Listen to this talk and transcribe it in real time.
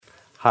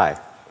Hi,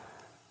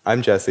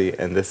 I'm Jesse,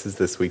 and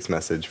this week's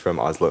message from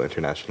Oslo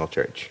International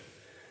Church.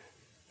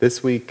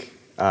 This week,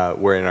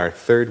 we're in our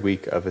third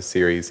week of a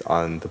series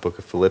on the book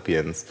of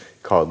Philippians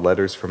called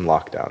Letters from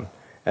Lockdown.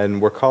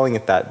 And we're calling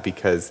it that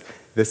because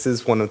this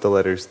is one of the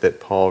letters that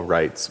Paul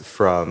writes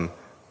from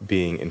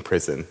being in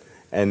prison,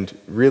 and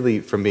really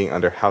from being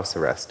under house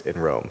arrest in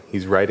Rome.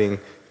 He's writing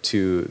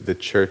to the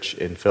church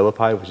in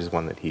Philippi, which is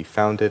one that he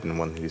founded and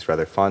one that he's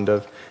rather fond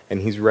of,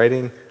 and he's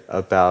writing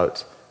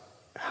about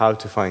how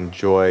to find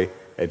joy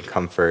and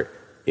comfort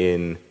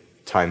in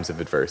times of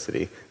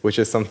adversity, which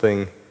is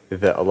something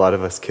that a lot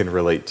of us can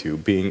relate to,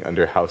 being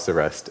under house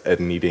arrest and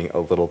needing a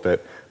little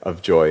bit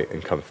of joy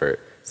and comfort.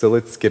 So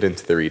let's get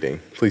into the reading.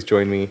 Please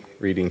join me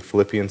reading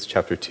Philippians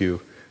chapter 2,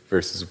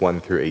 verses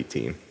 1 through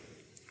 18.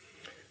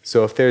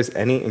 So if there's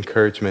any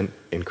encouragement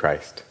in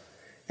Christ,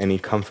 any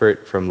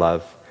comfort from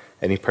love,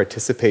 any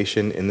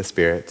participation in the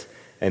Spirit,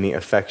 any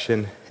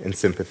affection and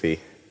sympathy,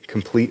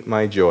 complete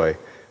my joy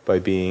by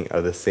being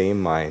of the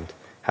same mind,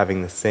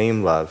 having the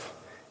same love,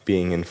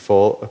 being in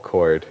full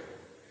accord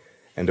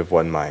and of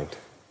one mind.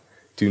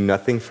 Do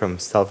nothing from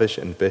selfish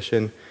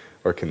ambition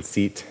or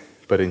conceit,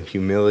 but in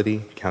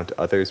humility count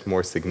others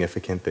more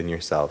significant than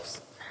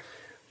yourselves.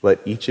 Let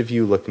each of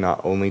you look not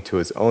only to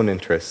his own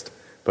interest,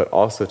 but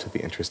also to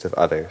the interest of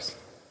others.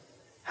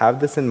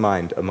 Have this in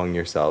mind among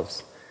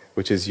yourselves,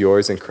 which is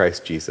yours in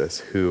Christ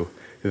Jesus, who,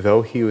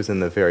 though he was in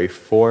the very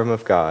form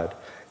of God,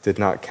 did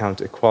not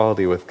count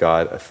equality with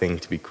God a thing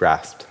to be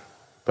grasped,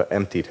 but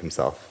emptied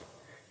himself,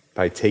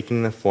 by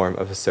taking the form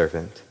of a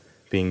servant,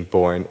 being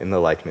born in the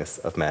likeness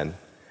of men.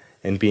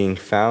 And being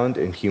found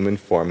in human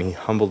form, he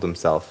humbled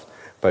himself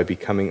by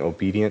becoming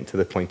obedient to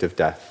the point of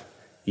death,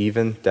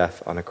 even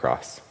death on a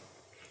cross.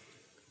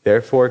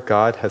 Therefore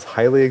God has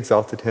highly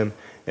exalted him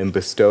and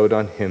bestowed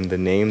on him the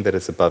name that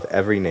is above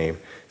every name,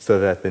 so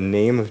that at the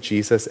name of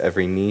Jesus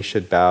every knee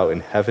should bow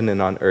in heaven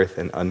and on earth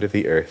and under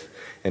the earth,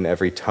 and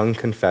every tongue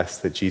confess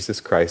that Jesus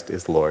Christ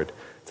is Lord,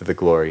 to the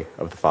glory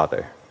of the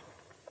Father.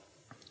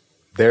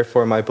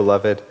 Therefore, my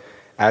beloved,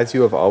 as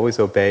you have always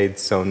obeyed,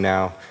 so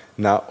now,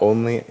 not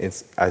only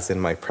as in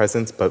my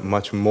presence, but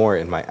much more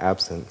in my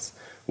absence,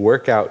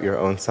 work out your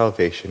own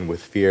salvation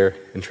with fear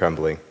and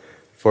trembling,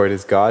 for it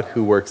is God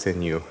who works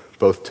in you,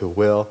 both to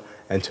will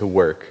and to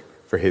work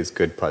for his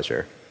good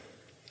pleasure.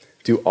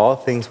 Do all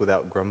things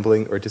without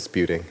grumbling or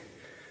disputing,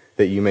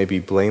 that you may be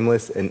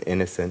blameless and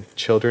innocent,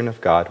 children of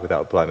God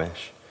without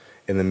blemish,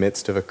 in the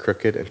midst of a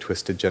crooked and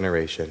twisted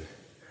generation,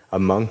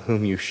 among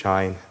whom you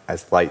shine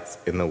as lights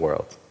in the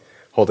world,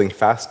 holding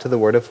fast to the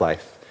word of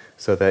life,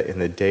 so that in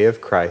the day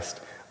of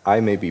Christ I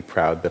may be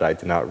proud that I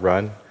did not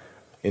run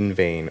in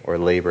vain or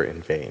labor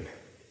in vain,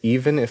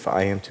 even if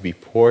I am to be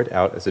poured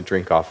out as a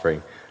drink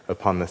offering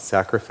upon the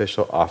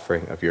sacrificial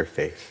offering of your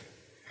faith.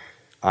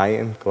 I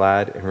am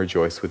glad and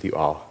rejoice with you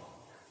all.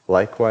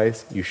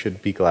 Likewise, you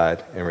should be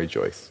glad and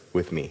rejoice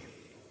with me.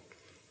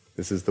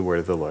 This is the word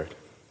of the Lord.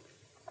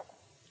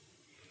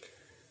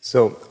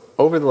 So,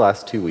 over the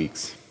last 2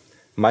 weeks,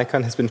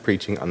 Micon has been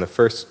preaching on the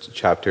first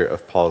chapter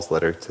of Paul's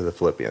letter to the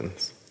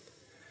Philippians.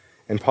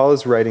 And Paul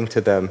is writing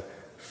to them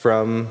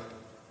from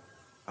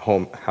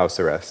house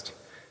arrest,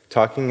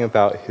 talking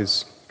about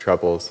his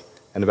troubles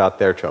and about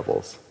their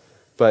troubles.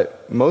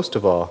 But most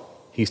of all,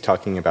 he's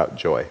talking about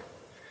joy.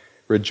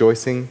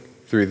 Rejoicing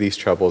through these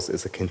troubles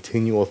is a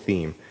continual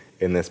theme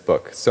in this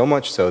book, so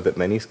much so that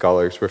many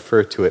scholars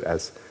refer to it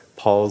as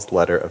Paul's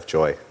letter of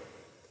joy.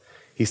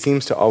 He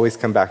seems to always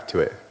come back to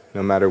it,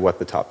 no matter what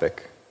the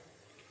topic.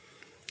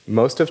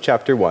 Most of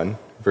chapter 1,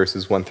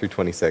 verses 1 through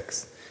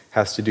 26,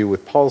 has to do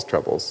with Paul's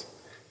troubles.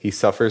 He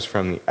suffers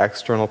from the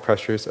external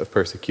pressures of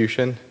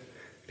persecution,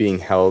 being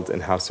held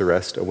in house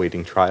arrest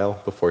awaiting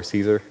trial before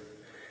Caesar,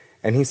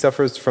 and he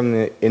suffers from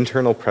the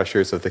internal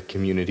pressures of the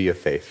community of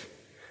faith,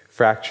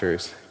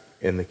 fractures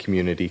in the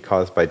community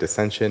caused by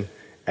dissension,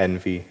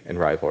 envy, and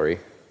rivalry.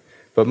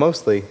 But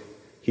mostly,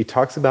 he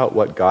talks about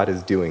what God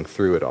is doing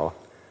through it all,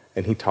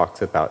 and he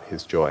talks about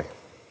his joy.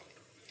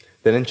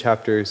 Then in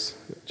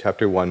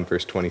chapter 1,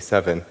 verse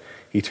 27,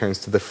 he turns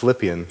to the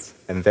Philippians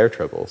and their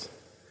troubles.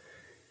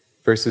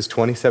 Verses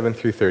 27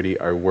 through 30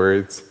 are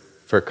words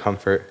for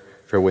comfort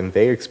for when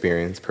they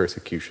experience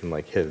persecution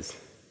like his.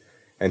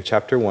 And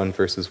chapter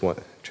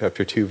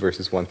 2,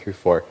 verses 1 through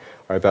 4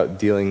 are about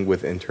dealing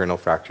with internal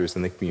fractures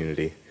in the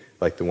community,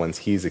 like the ones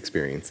he's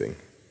experiencing.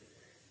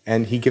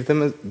 And he gives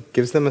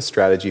them a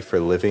strategy for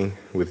living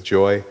with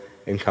joy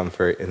and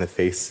comfort in the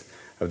face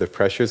of the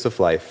pressures of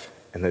life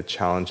and the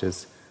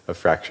challenges of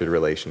fractured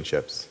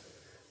relationships.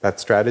 That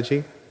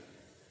strategy?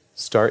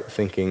 Start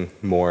thinking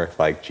more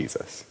like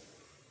Jesus.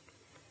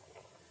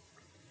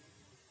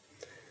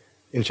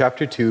 In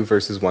chapter 2,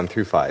 verses 1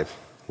 through 5,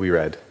 we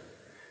read,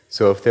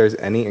 So if there's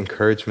any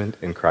encouragement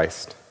in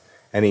Christ,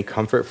 any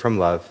comfort from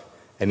love,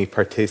 any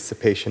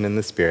participation in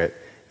the Spirit,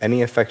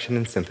 any affection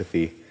and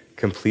sympathy,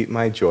 complete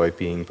my joy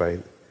being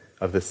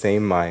of the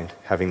same mind,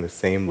 having the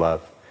same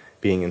love,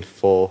 being in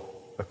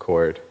full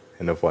accord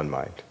and of one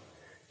mind.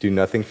 Do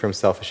nothing from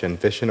selfish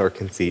ambition or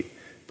conceit,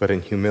 but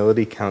in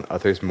humility count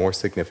others more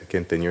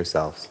significant than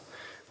yourselves.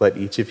 let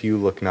each of you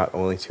look not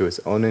only to his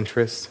own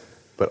interests,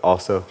 but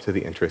also to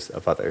the interests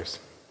of others.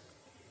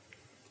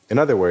 In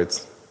other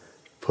words,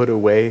 put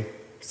away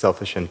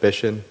selfish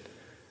ambition,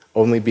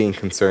 only being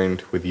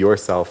concerned with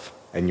yourself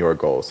and your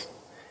goals,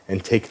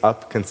 and take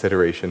up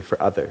consideration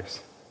for others.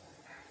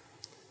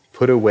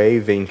 Put away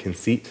vain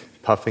conceit,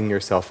 puffing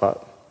yourself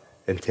up,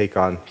 and take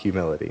on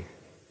humility.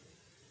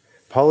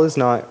 Paul is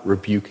not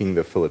rebuking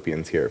the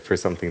Philippians here for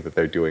something that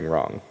they're doing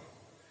wrong.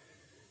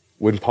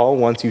 When Paul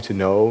wants you to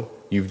know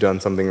you've done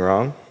something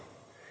wrong,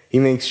 he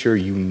makes sure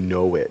you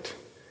know it.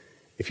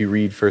 If you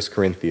read 1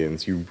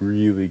 Corinthians, you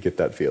really get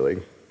that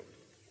feeling.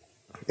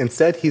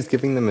 Instead, he's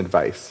giving them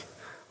advice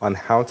on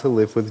how to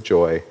live with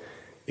joy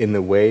in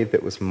the way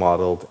that was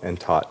modeled and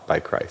taught by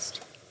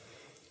Christ.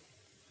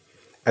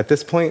 At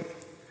this point,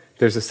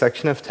 there's a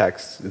section of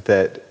text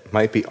that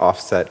might be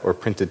offset or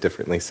printed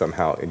differently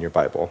somehow in your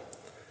Bible.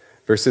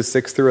 Verses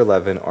 6 through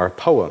 11 are a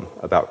poem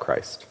about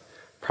Christ,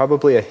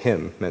 probably a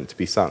hymn meant to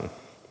be sung.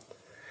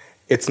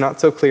 It's not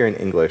so clear in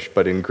English,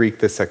 but in Greek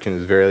this section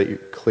is very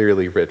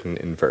clearly written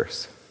in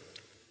verse.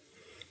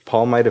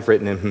 Paul might have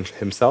written it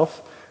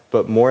himself,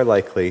 but more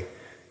likely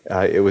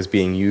it was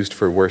being used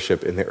for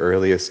worship in the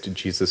earliest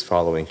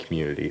Jesus-following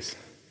communities.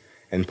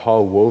 And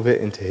Paul wove it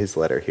into his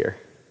letter here.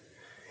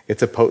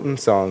 It's a potent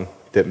song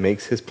that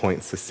makes his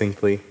point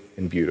succinctly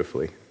and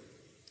beautifully.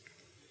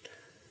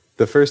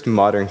 The first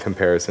modern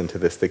comparison to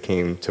this that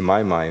came to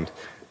my mind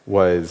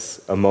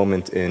was a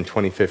moment in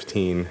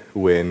 2015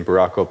 when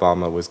Barack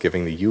Obama was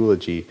giving the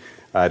eulogy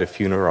at a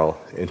funeral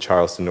in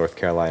Charleston, North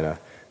Carolina,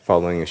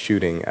 following a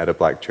shooting at a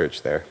black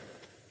church there.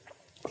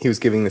 He was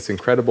giving this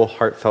incredible,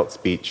 heartfelt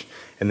speech,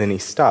 and then he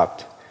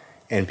stopped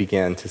and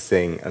began to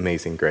sing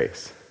Amazing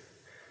Grace.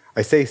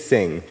 I say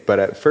sing, but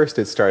at first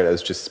it started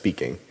as just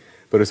speaking,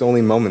 but it was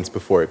only moments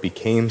before it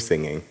became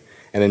singing,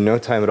 and in no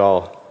time at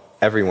all,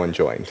 everyone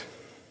joined.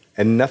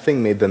 And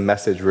nothing made the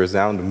message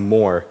resound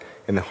more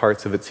in the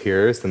hearts of its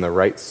hearers than the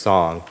right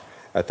song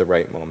at the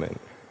right moment.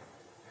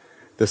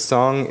 The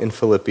song in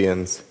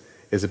Philippians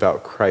is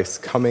about Christ's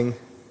coming,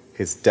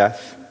 his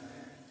death,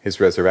 his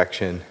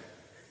resurrection,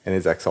 and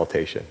his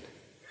exaltation.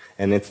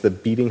 And it's the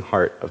beating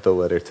heart of the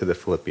letter to the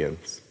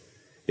Philippians.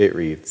 It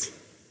reads,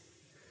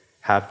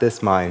 "Have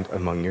this mind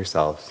among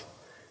yourselves,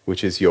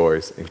 which is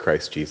yours in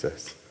Christ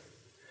Jesus,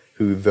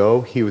 who,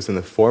 though he was in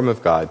the form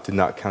of God, did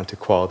not count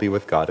equality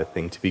with God a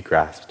thing to be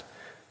grasped,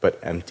 but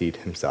emptied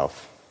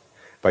himself,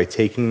 by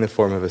taking the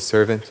form of a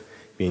servant,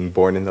 being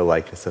born in the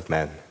likeness of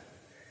men.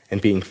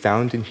 And being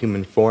found in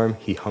human form,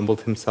 he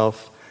humbled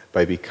himself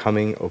by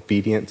becoming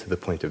obedient to the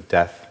point of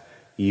death,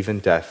 even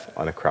death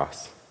on a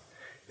cross.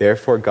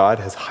 Therefore God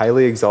has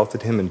highly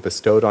exalted him and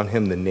bestowed on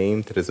him the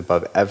name that is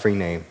above every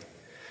name,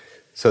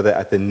 so that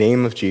at the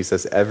name of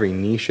Jesus every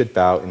knee should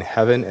bow in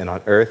heaven and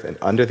on earth and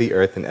under the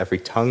earth, and every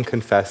tongue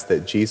confess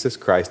that Jesus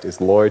Christ is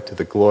Lord, to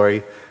the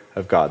glory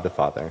of God the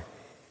Father."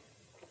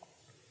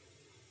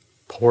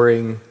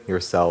 Pouring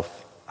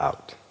yourself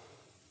out.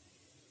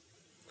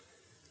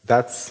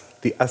 That's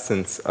the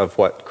essence of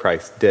what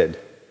Christ did,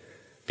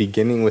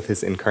 beginning with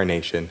his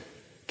incarnation,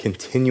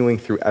 continuing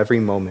through every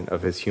moment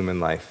of his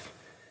human life,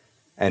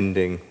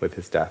 ending with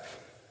his death.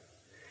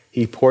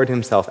 He poured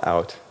himself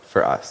out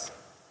for us.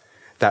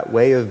 That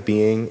way of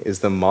being is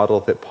the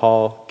model that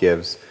Paul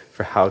gives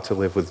for how to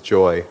live with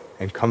joy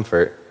and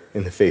comfort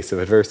in the face of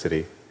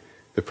adversity,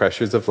 the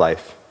pressures of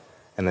life,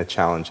 and the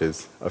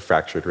challenges of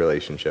fractured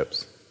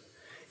relationships.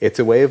 It's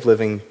a way of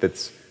living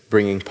that's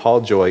bringing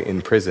Paul joy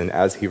in prison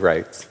as he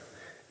writes,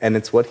 and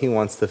it's what he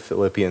wants the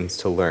Philippians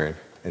to learn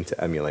and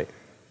to emulate.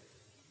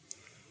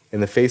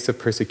 In the face of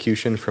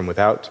persecution from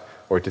without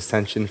or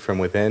dissension from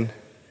within,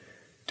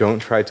 don't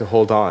try to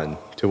hold on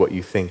to what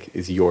you think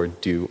is your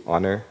due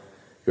honor,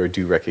 your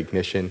due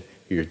recognition,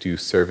 your due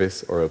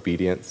service or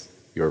obedience,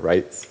 your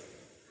rights,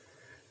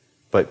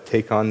 but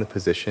take on the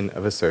position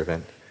of a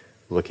servant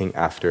looking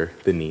after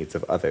the needs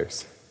of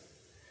others.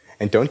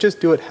 And don't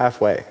just do it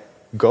halfway.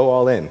 Go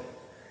all in,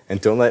 and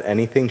don't let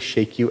anything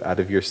shake you out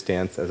of your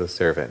stance as a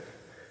servant.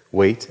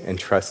 Wait and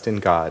trust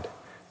in God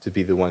to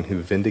be the one who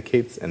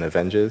vindicates and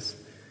avenges,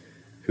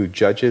 who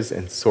judges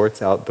and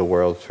sorts out the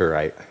world for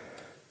right,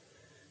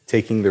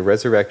 taking the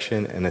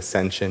resurrection and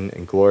ascension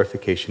and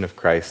glorification of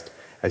Christ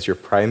as your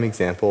prime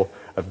example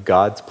of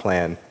God's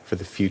plan for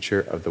the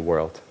future of the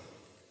world.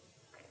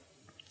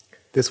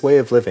 This way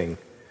of living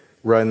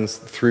runs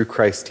through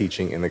Christ's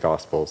teaching in the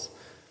Gospels.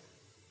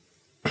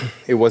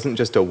 It wasn't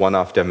just a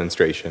one-off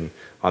demonstration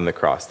on the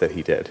cross that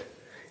he did.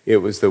 It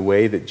was the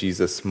way that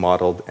Jesus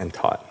modeled and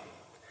taught.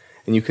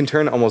 And you can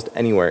turn almost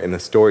anywhere in the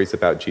stories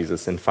about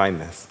Jesus and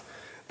find this,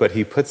 but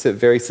he puts it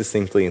very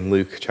succinctly in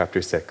Luke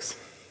chapter 6.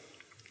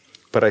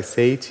 "But I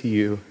say to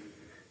you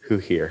who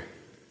hear,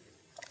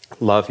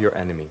 love your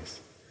enemies,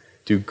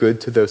 do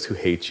good to those who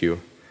hate you,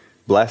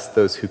 bless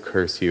those who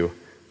curse you,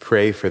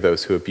 pray for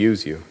those who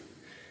abuse you.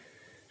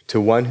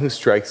 To one who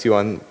strikes you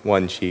on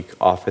one cheek,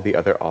 offer the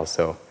other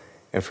also.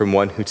 And from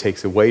one who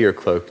takes away your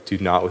cloak, do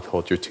not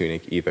withhold your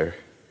tunic either.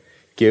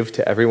 Give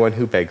to everyone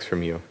who begs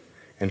from you,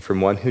 and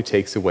from one who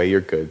takes away your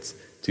goods,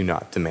 do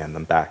not demand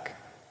them back.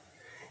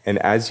 And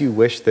as you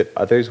wish that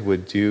others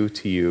would do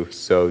to you,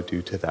 so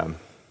do to them.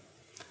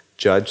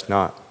 Judge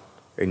not,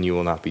 and you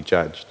will not be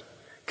judged.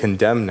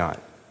 Condemn not,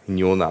 and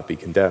you will not be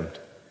condemned.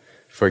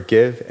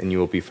 Forgive, and you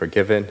will be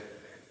forgiven.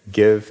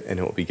 Give, and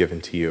it will be given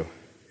to you.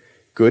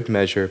 Good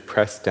measure,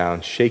 pressed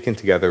down, shaken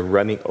together,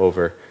 running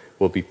over,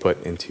 will be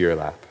put into your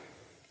lap.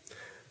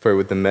 For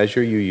with the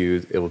measure you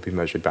use, it will be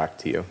measured back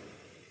to you.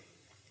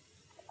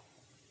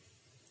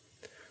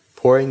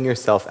 Pouring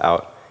yourself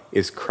out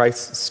is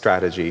Christ's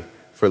strategy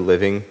for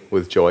living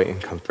with joy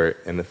and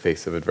comfort in the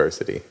face of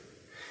adversity.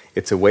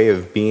 It's a way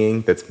of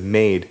being that's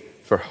made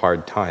for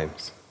hard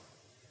times.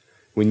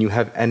 When you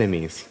have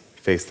enemies,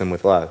 face them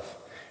with love.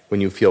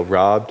 When you feel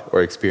robbed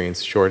or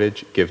experience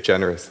shortage, give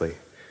generously.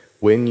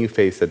 When you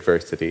face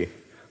adversity,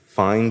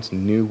 find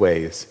new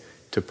ways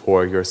to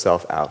pour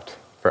yourself out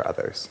for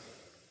others.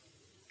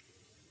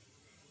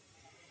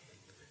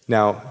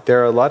 Now,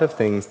 there are a lot of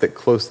things that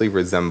closely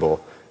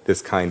resemble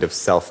this kind of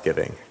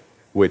self-giving,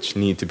 which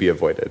need to be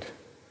avoided.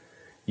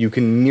 You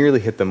can nearly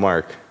hit the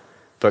mark,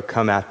 but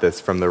come at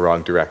this from the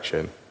wrong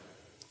direction.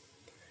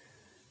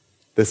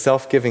 The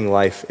self-giving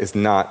life is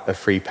not a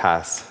free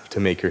pass to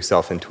make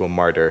yourself into a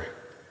martyr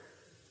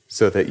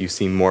so that you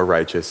seem more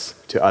righteous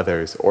to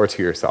others or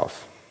to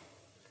yourself.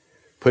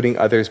 Putting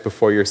others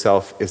before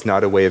yourself is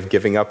not a way of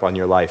giving up on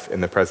your life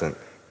in the present,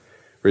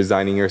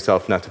 resigning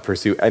yourself not to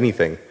pursue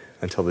anything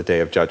until the day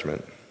of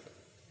judgment.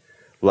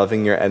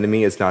 Loving your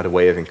enemy is not a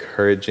way of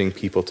encouraging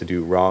people to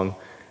do wrong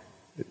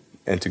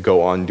and to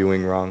go on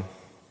doing wrong.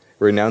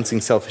 Renouncing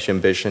selfish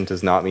ambition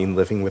does not mean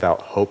living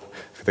without hope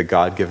for the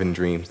God-given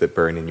dreams that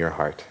burn in your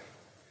heart.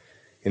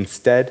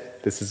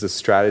 Instead, this is a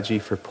strategy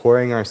for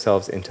pouring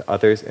ourselves into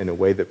others in a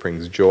way that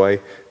brings joy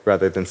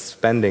rather than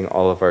spending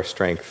all of our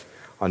strength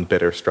on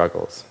bitter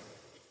struggles.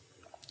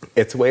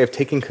 It's a way of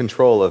taking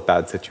control of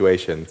bad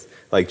situations,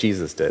 like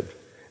Jesus did,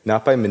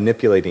 not by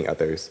manipulating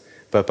others,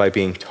 but by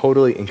being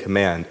totally in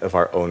command of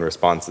our own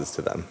responses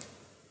to them.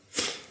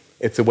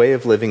 It's a way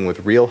of living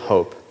with real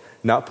hope,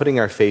 not putting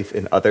our faith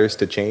in others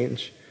to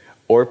change,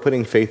 or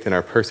putting faith in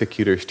our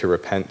persecutors to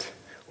repent,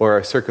 or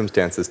our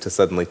circumstances to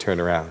suddenly turn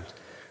around,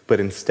 but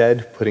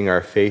instead putting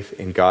our faith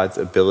in God's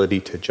ability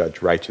to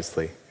judge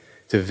righteously,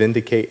 to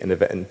vindicate and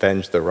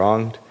avenge the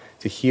wronged,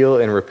 to heal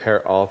and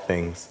repair all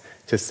things,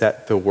 to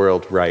set the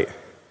world right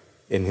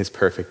in his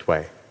perfect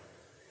way.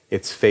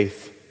 It's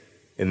faith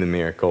in the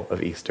miracle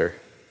of Easter.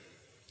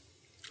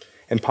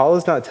 And Paul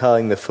is not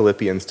telling the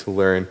Philippians to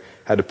learn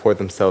how to pour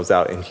themselves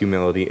out in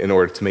humility in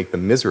order to make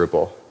them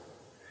miserable.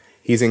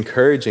 He's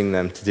encouraging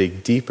them to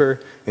dig deeper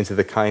into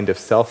the kind of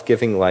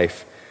self-giving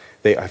life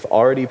they have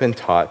already been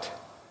taught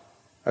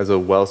as a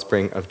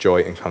wellspring of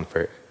joy and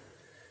comfort.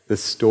 The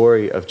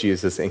story of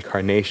Jesus'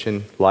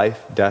 incarnation,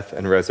 life, death,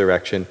 and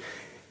resurrection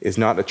is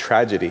not a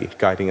tragedy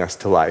guiding us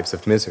to lives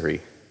of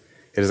misery.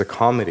 It is a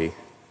comedy.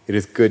 It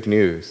is good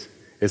news.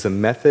 It is a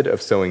method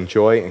of sowing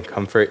joy and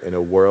comfort in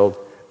a world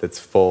that's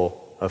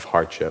full of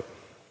hardship.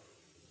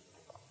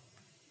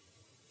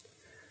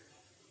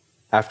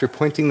 After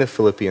pointing the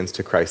Philippians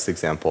to Christ's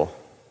example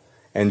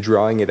and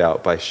drawing it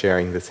out by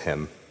sharing this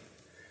hymn,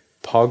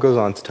 Paul goes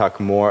on to talk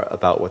more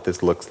about what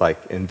this looks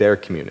like in their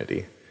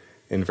community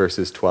in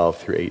verses 12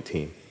 through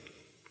 18.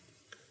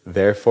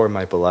 Therefore,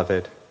 my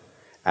beloved,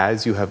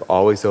 as you have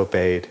always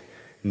obeyed,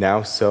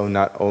 now so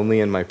not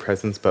only in my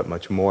presence but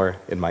much more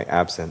in my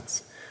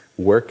absence,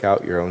 work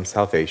out your own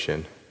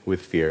salvation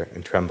with fear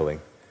and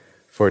trembling.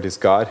 For it is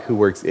God who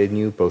works in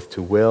you both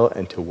to will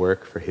and to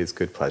work for his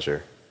good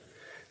pleasure.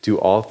 Do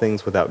all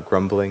things without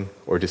grumbling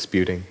or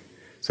disputing,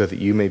 so that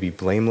you may be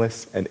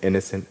blameless and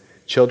innocent,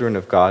 children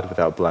of God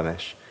without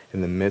blemish,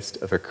 in the midst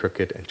of a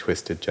crooked and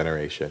twisted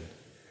generation,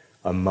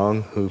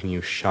 among whom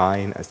you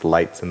shine as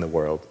lights in the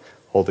world,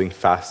 holding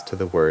fast to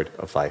the word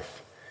of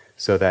life,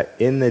 so that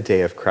in the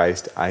day of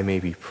Christ I may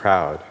be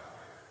proud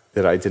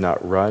that I did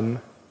not run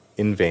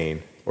in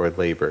vain or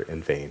labor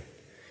in vain.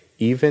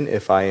 Even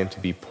if I am to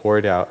be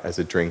poured out as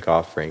a drink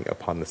offering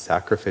upon the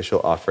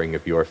sacrificial offering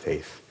of your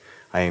faith,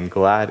 I am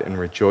glad and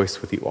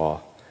rejoice with you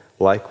all.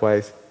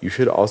 Likewise, you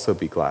should also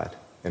be glad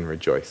and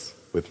rejoice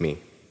with me.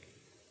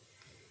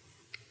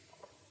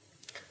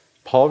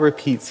 Paul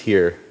repeats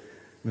here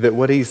that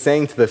what he's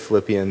saying to the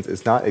Philippians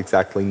is not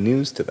exactly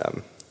news to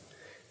them.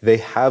 They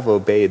have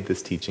obeyed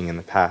this teaching in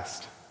the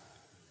past,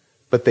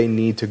 but they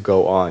need to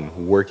go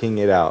on working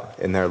it out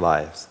in their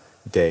lives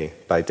day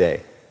by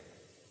day.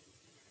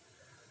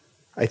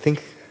 I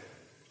think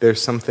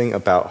there's something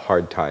about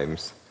hard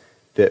times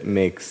that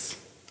makes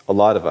a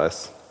lot of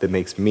us, that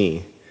makes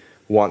me,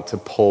 want to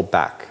pull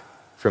back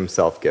from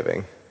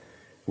self-giving.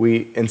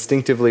 We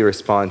instinctively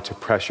respond to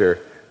pressure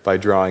by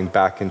drawing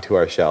back into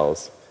our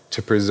shells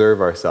to preserve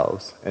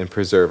ourselves and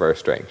preserve our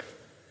strength.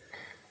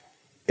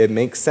 It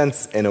makes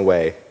sense in a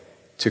way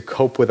to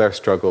cope with our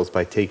struggles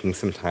by taking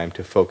some time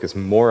to focus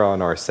more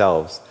on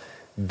ourselves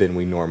than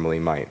we normally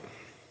might.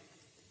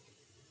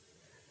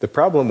 The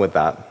problem with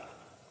that,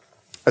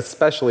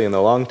 especially in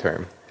the long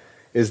term,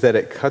 is that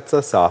it cuts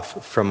us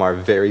off from our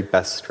very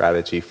best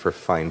strategy for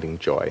finding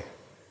joy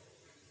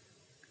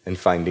and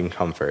finding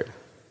comfort,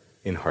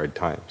 in hard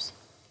times.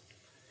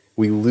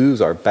 We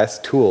lose our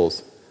best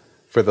tools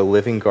for the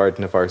living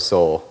garden of our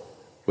soul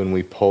when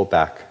we pull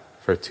back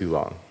for too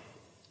long.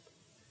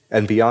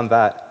 And beyond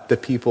that, the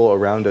people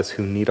around us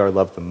who need our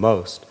love the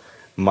most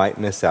might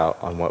miss out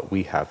on what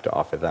we have to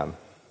offer them.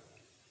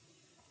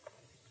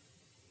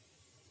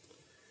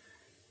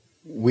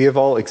 We have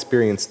all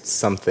experienced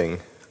something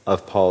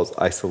of Paul's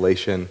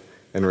isolation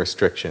and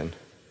restriction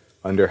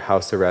under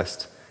house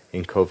arrest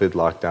in COVID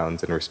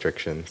lockdowns and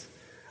restrictions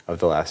of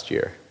the last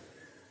year.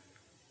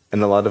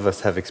 And a lot of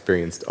us have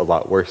experienced a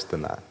lot worse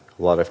than that,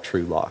 a lot of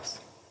true loss.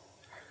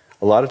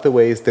 A lot of the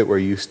ways that we're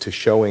used to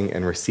showing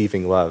and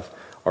receiving love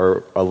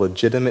are a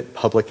legitimate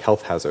public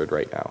health hazard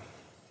right now.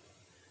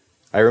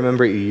 I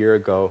remember a year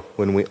ago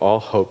when we all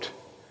hoped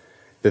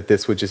that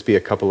this would just be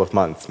a couple of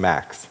months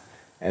max,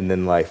 and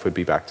then life would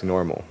be back to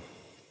normal.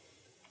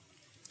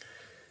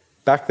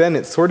 Back then,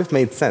 it sort of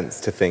made sense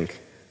to think,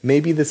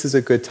 maybe this is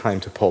a good time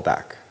to pull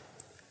back.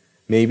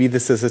 Maybe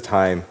this is a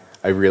time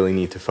I really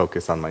need to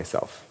focus on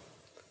myself.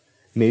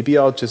 Maybe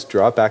I'll just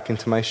draw back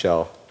into my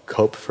shell,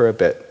 cope for a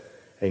bit,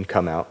 and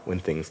come out when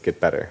things get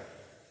better.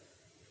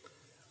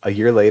 A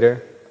year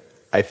later,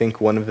 I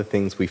think one of the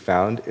things we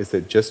found is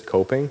that just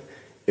coping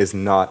is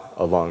not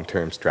a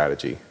long-term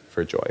strategy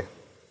for joy.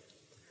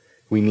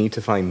 We need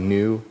to find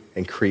new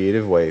and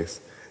creative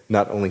ways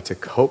not only to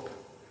cope,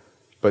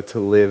 but to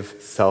live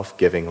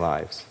self-giving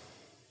lives.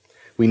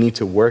 We need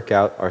to work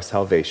out our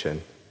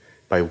salvation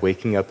by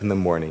waking up in the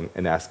morning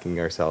and asking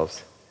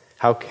ourselves,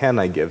 how can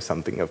I give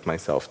something of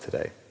myself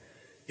today,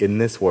 in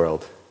this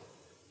world,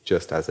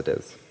 just as it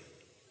is?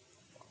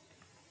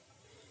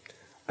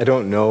 I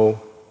don't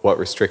know what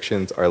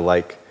restrictions are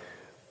like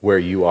where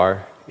you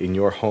are in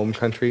your home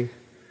country,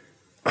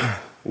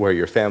 where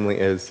your family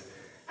is,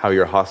 how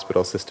your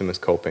hospital system is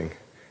coping,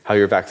 how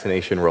your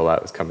vaccination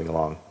rollout is coming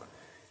along,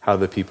 how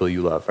the people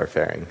you love are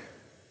faring.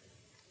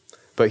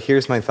 But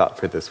here's my thought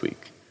for this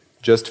week,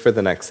 just for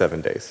the next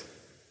 7 days.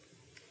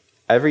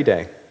 Every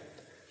day,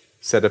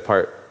 set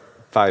apart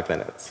 5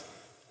 minutes.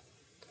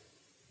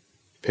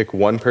 Pick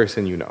one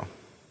person you know.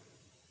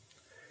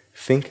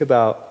 Think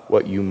about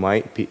what you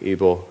might be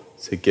able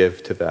to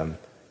give to them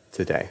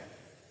today.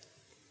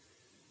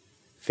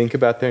 Think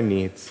about their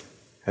needs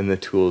and the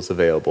tools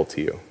available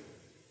to you.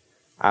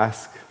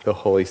 Ask the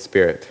Holy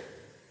Spirit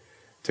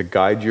to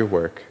guide your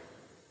work,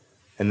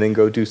 and then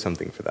go do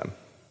something for them.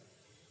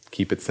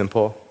 Keep it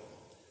simple,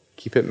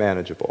 keep it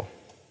manageable.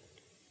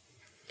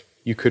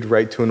 You could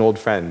write to an old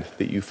friend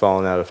that you've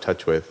fallen out of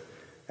touch with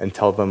and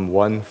tell them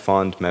one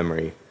fond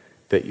memory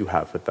that you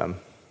have with them.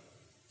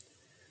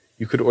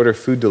 You could order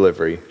food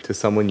delivery to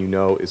someone you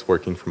know is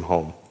working from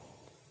home.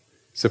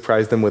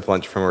 Surprise them with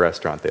lunch from a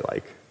restaurant they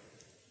like.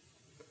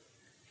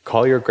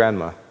 Call your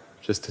grandma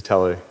just to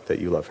tell her that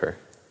you love her.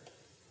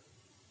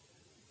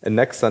 And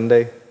next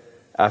Sunday,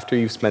 after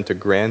you've spent a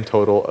grand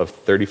total of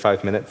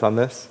 35 minutes on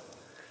this,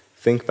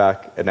 think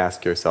back and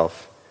ask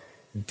yourself,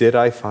 did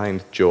I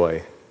find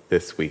joy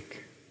this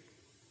week?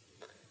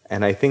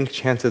 And I think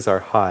chances are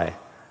high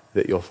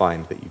that you'll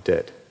find that you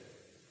did.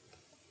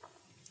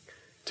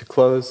 To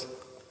close,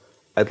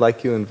 I'd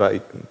like to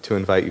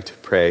invite you to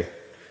pray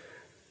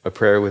a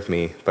prayer with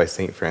me by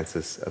St.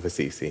 Francis of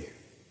Assisi.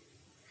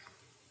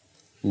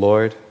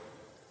 Lord,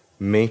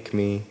 make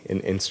me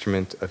an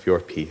instrument of your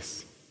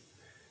peace.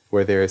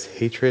 Where there is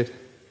hatred,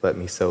 let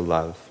me sow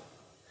love.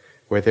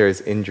 Where there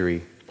is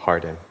injury,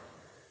 pardon.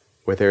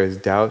 Where there is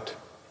doubt,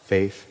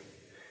 faith.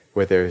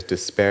 Where there is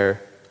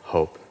despair,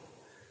 hope.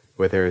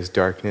 Where there is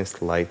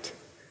darkness, light.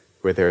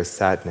 Where there is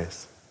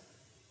sadness,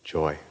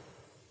 joy.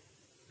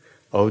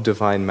 O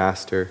divine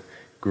Master,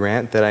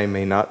 grant that I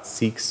may not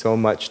seek so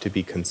much to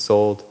be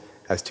consoled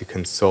as to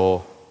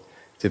console,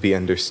 to be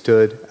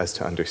understood as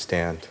to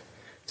understand,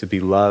 to be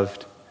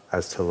loved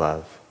as to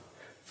love.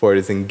 For it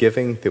is in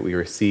giving that we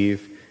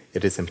receive,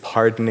 it is in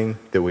pardoning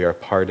that we are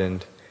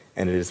pardoned,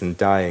 and it is in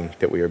dying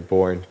that we are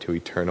born to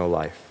eternal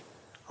life.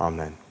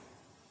 Amen.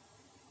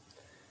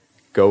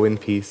 Go in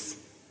peace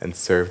and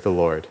serve the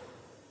Lord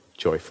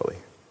joyfully.